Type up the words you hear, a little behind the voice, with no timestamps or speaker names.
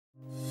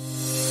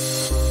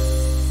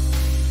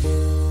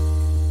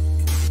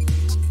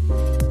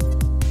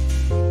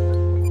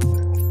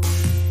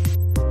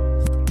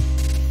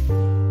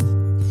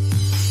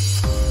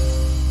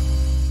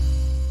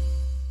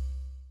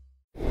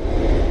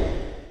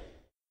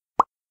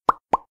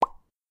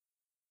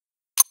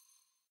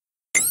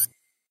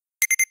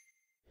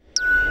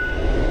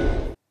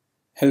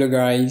Hello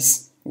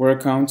guys,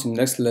 welcome to the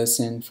next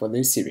lesson for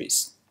this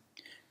series.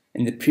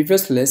 In the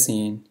previous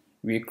lesson,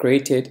 we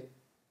created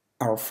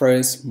our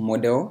first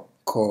model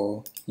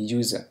called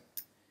user.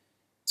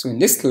 So in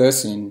this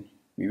lesson,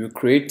 we will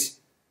create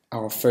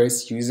our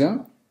first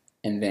user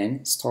and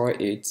then store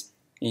it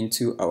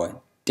into our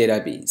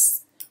database.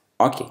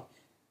 Okay,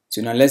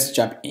 so now let's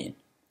jump in.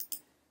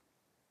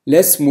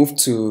 Let's move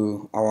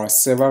to our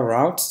server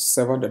route,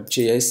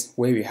 server.js,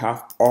 where we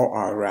have all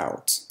our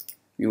routes.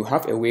 We will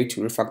have a way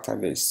to refactor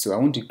this. So I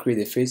want to create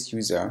the first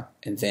user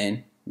and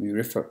then we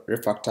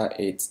refactor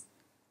it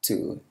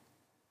to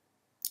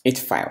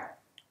its file.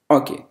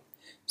 Okay,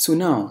 so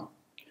now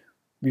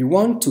we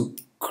want to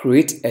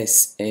create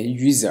as a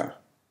user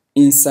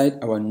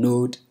inside our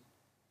Node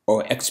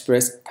or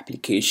Express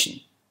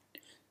application.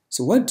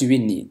 So what do we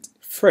need?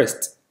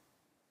 First,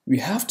 we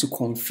have to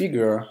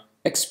configure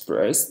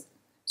Express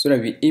so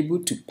that we're able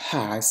to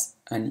pass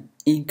an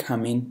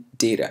incoming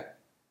data.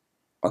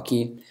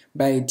 Okay,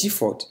 by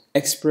default,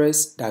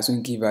 Express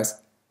doesn't give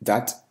us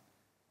that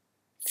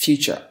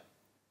feature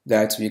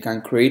that we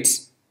can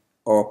create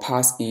or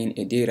pass in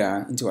a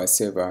data into our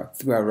server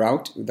through a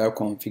route without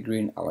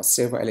configuring our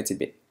server a little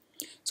bit.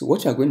 So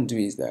what we are going to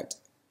do is that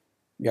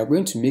we are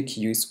going to make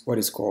use of what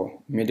is called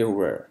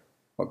middleware.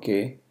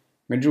 Okay,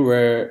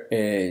 middleware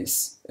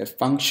is a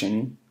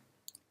function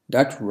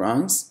that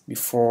runs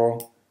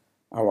before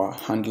our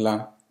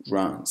handler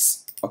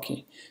runs.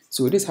 Okay,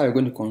 so this is how we're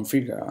going to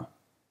configure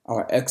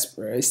our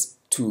Express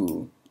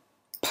to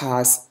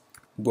pass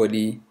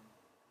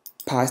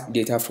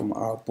data from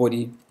our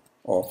body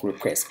of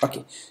request.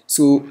 Okay,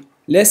 so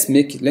let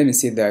me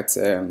say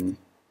that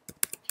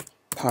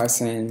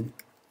passing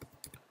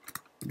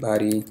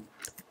body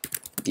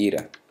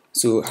data.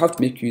 So I have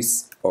to make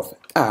use of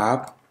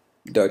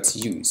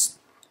app.use,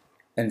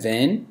 and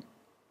then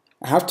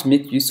I have to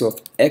make use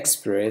of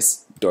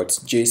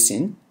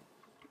express.json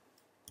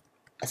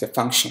as a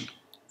function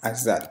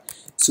as that.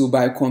 So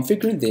by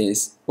configuring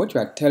this, what you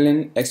are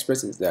telling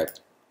Express is that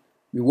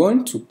we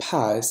want to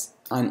pass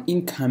an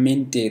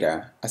incoming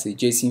data as a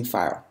JSON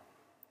file.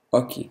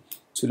 Okay,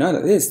 so now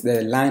that this is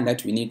the line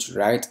that we need to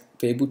write to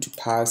be able to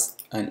pass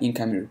an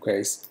incoming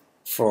request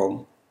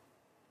from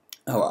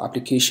our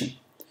application.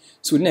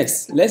 So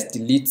next, let's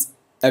delete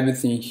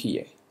everything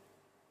here.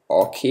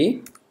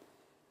 Okay,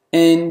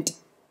 and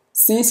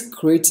since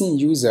creating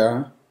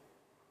user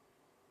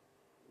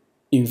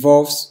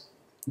involves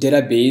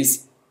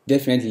database,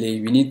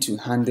 definitely we need to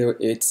handle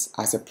it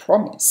as a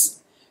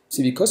promise.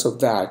 So because of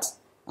that,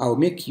 I'll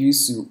make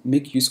use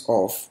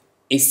of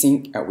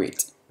async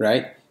await,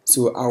 right?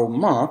 So I'll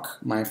mark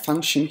my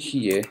function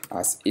here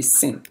as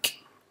async,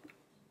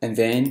 and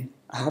then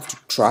I have to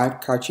try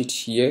catch it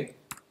here,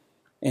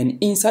 and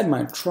inside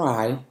my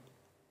try,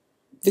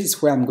 this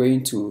is where I'm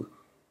going to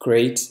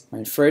create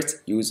my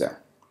first user.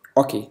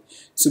 Okay,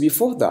 so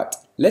before that,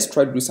 let's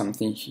try to do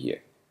something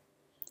here.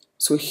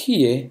 So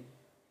here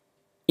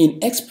in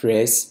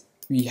Express,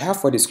 we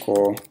have what is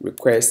called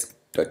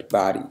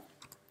request.body.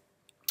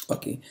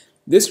 Okay,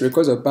 this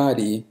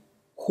request.body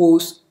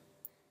holds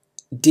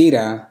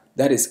data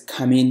that is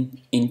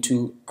coming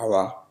into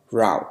our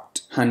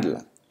route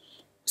handler.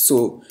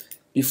 So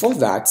before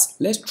that,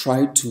 let's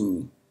try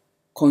to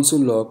console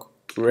log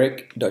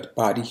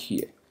rec.body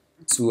here.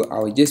 So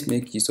I'll just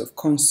make use of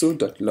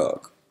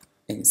console.log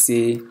and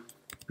say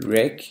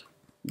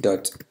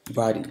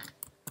rec.body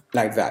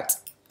like that.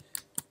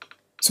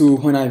 So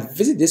when I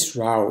visit this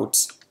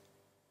route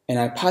and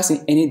I pass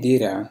in any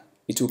data,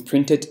 it will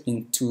print it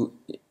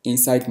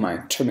inside my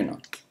terminal.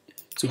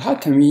 So how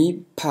can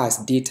we pass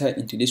data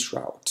into this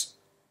route,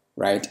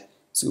 right?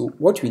 So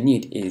what we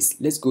need is,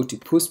 let's go to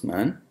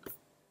Postman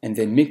and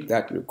then make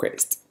that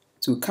request.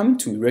 So come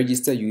to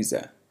register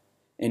user,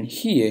 and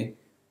here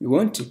we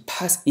want to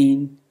pass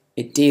in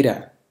a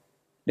data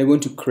that we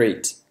want to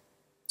create.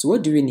 So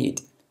what do we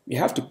need? We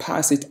have to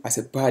pass it as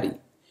a body.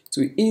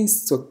 So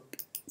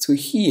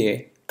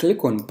here,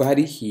 click on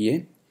body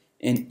here,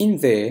 and in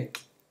there,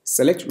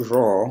 select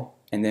raw,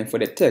 and then for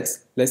the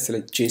text, let's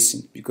select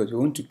JSON because we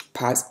want to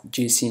pass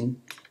JSON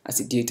as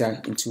a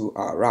data into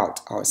our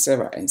route, our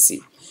server, and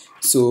see.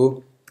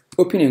 So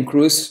open and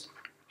close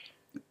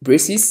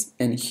braces,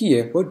 and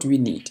here, what do we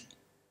need?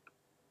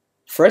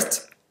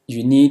 First,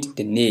 you need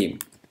the name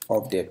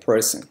of the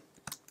person.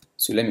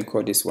 So let me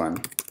call this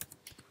one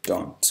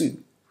Don.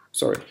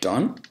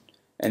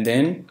 And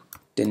then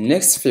the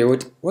next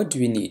field, what do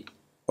we need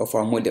of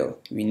our model?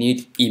 We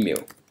need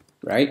email,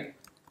 right?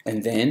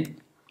 And then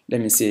let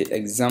me say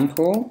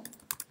example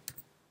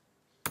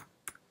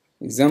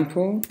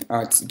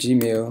at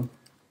gmail.com.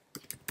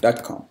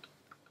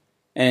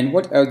 And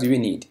what else do we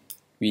need?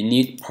 We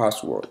need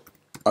password.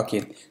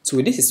 Okay,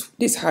 so this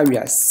is how we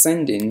are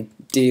sending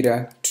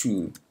data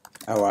to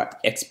our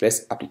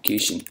Express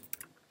application.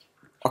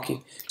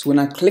 Okay, so when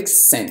I click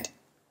send,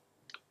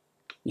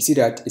 you see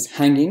that it's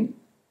hanging,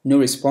 no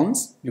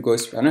response,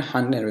 because we are not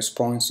handling a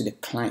response to the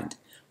client.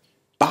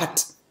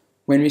 But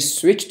when we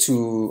switch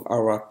to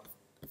our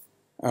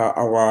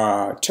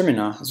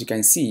terminal, as you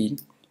can see,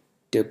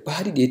 the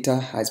body data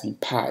has been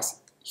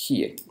passed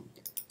here.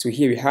 So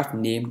here we have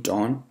name,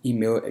 done,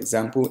 email,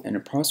 example, and a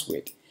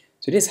password.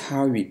 So this is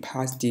how we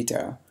pass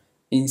data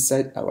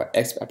inside our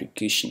X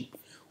application.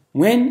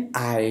 When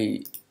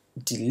I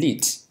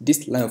delete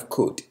this line of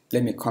code,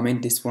 let me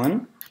comment this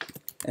one,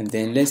 and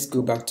then let's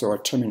go back to our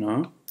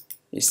terminal.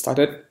 It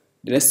started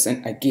the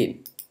lesson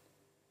again.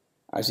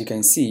 As you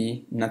can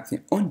see,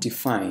 nothing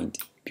undefined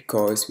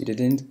because we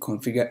didn't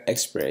configure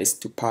Express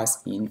to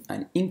pass in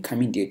an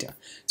incoming data.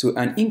 So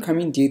an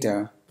incoming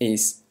data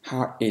is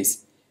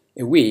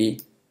a way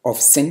of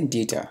sending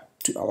data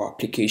to our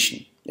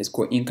application. Let's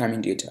go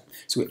incoming data.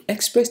 So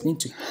Express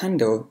needs to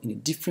handle in a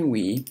different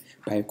way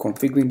by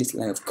configuring this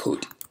line of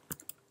code.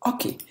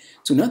 Okay,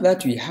 so now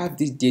that we have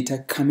this data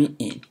coming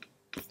in,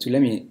 so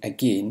let me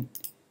again,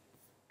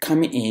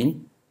 coming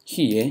in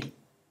here,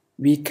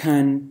 we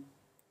can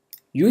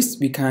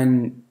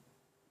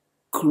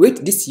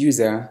create this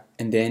user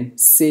and then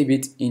save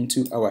it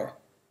into our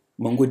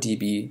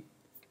MongoDB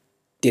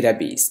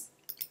database.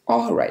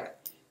 All right,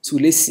 so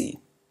let's see.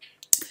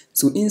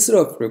 So instead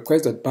of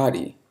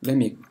request.body, let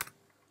me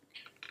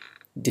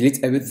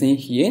delete everything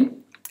here,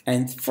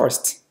 and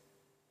first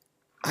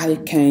I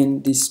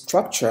can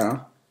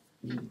destructure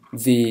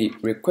the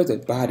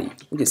request.body,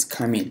 which is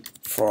coming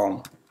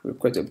from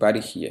request.body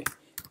here.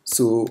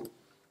 So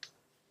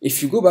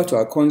if you go back to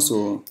our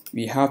console,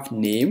 we have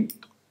name,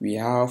 we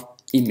have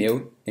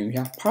email, and we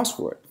have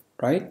password,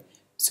 right?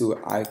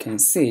 So I can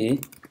say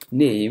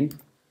name,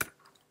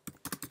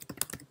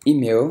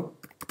 email,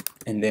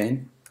 and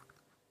then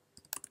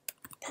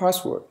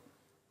password.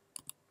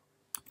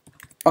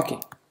 Okay,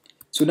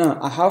 so now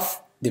I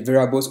have the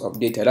variables of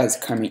data that is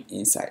coming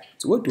inside.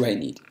 So what do I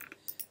need?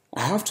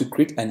 I have to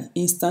create an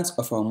instance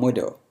of our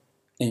model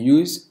and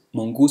use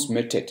mongoose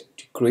method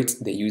to create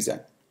the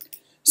user.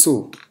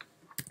 So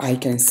I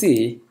can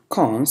say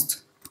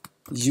const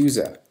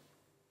user,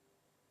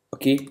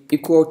 okay,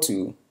 equal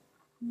to,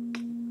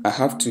 I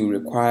have to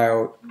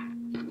require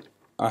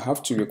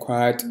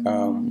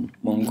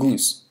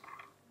mongoose,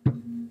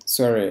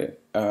 sorry,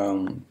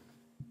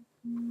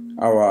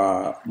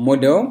 our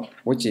model,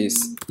 which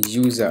is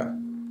user,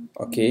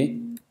 okay,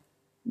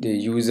 the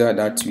user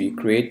that we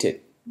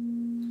created.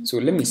 So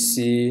let me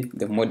see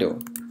the model.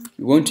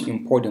 We want to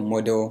import the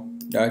model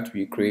that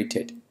we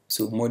created.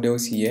 So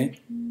models here,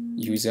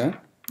 user,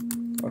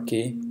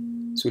 okay.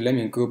 So let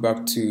me go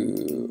back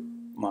to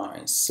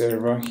my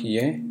server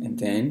here and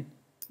then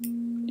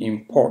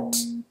import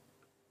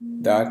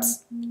that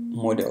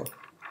model.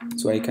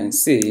 So I can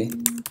say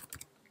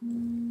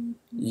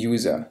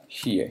user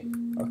here,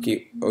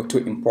 okay, auto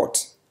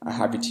import, I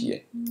have it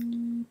here.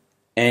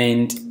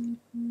 And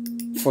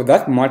for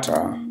that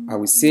matter, I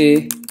will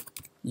say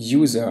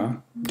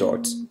user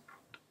dot,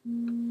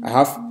 I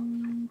have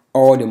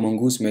all the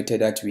mongoose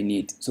method that we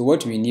need. So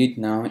what we need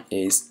now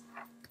is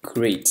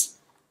create,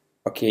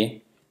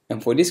 okay,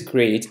 and for this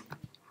create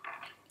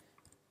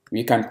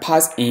we can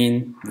pass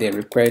in the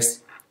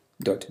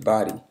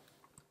request.body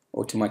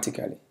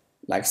automatically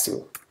like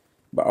so,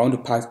 but I want to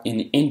pass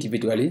in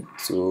individually,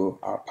 so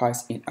I'll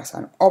pass in as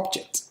an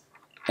object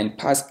and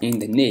pass in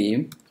the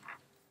name,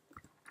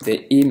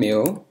 the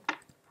email,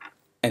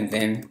 and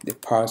then the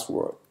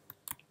password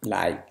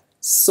like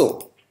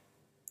so.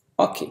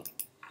 Okay,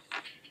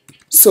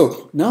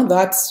 so now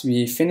that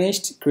we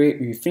finished create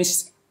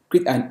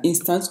an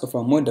instance of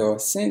our model.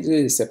 Since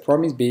this is a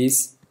promise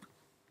base,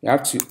 we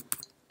have to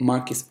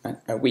mark it an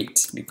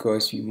await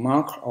because we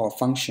mark our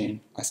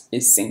function as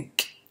async.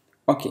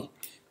 Okay,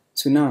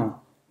 so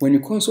now when we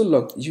console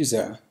log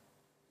user,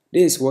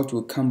 this is what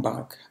will come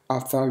back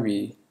after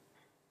we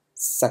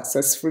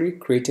successfully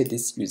created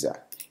this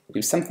user.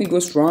 If something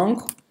goes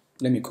wrong,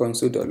 let me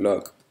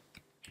console.log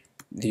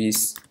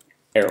this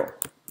error.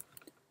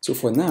 So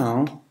for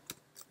now,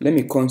 let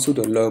me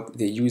console.log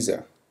the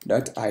user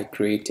that I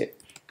created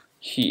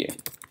here,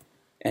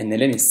 and then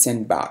let me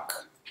send back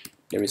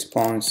the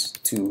response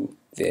to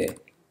the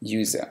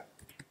user.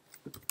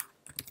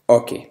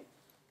 Okay,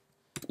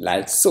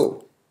 like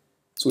so.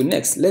 So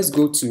next, let's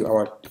go to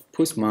our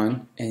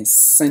Postman and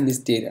send this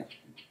data.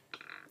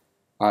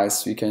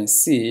 As we can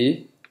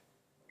see,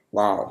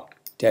 wow,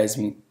 it has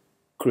been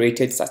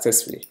created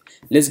successfully.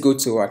 Let's go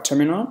to our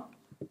terminal.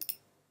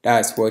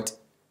 That's what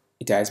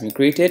it has been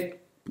created.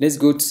 Let's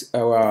go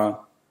to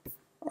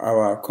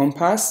our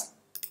compass,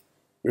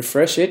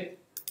 refresh it.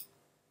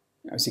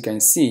 As you can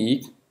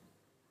see,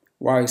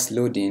 while it's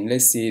loading,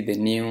 let's see the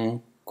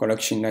new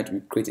collection that we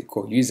created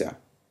called user.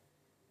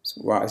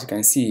 So wow, as you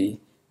can see,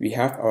 we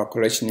have our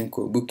collection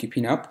called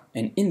bookkeeping app,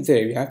 and in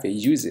there we have a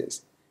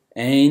users,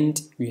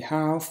 and we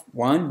have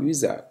one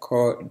user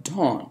called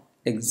Dawn.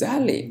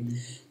 Exactly.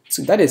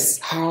 So that is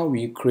how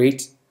we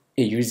create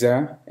a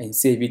user and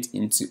save it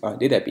into our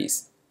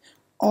database.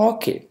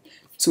 Okay,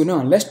 so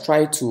now let's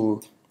try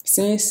to,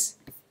 since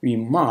we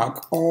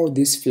mark all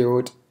this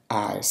field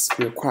as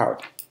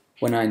required,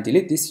 when I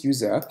delete this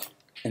user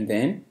and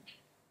then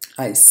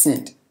I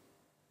send,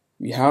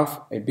 we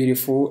have a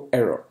beautiful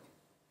error,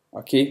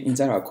 okay,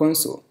 inside our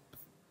console.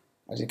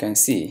 As you can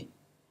see,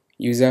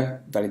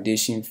 user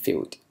validation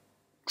failed.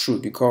 true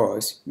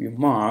because we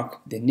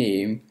mark the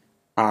name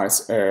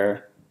as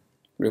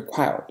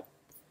required.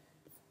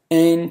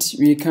 And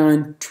we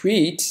can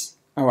tweak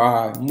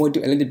our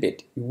model a little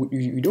bit.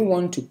 We don't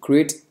want to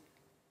create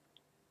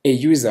a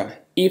user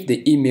if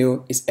the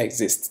email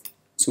exists.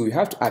 So we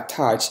have to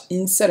attach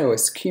inside our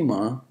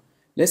schema.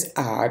 Let's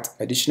add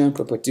additional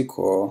property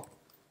called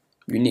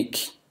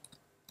unique,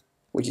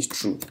 which is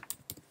true.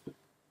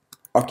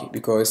 Okay,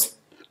 because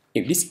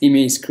if this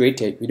email is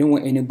created, we don't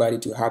want anybody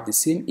to have the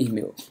same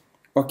email.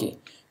 Okay,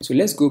 so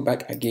let's go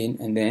back again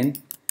and then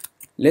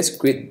let's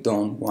create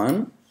done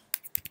one.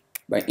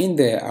 But in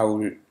there, I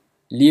will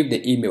leave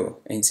the email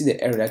and see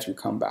the error that will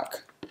come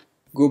back.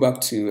 Go back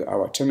to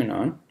our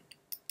terminal.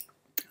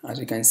 As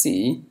you can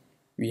see,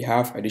 we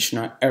have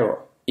additional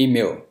error.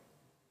 Email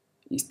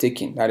is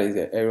taken. That is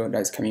the error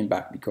that's coming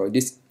back because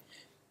this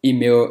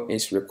email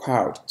is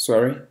required.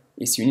 Sorry,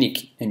 it's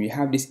unique, and we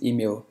have this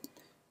email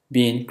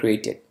being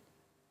created.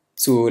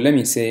 So let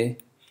me say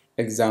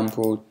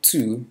example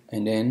 2,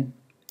 and then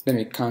let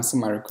me cancel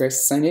my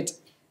request, send it,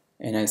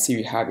 and I see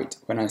we have it.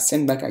 When I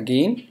send back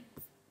again,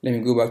 let me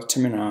go back to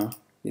terminal,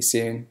 the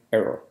same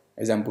error.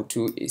 Example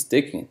 2 is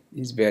taking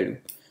this value.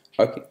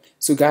 Okay,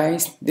 so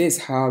guys, this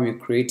is how we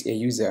create a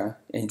user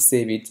and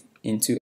save it into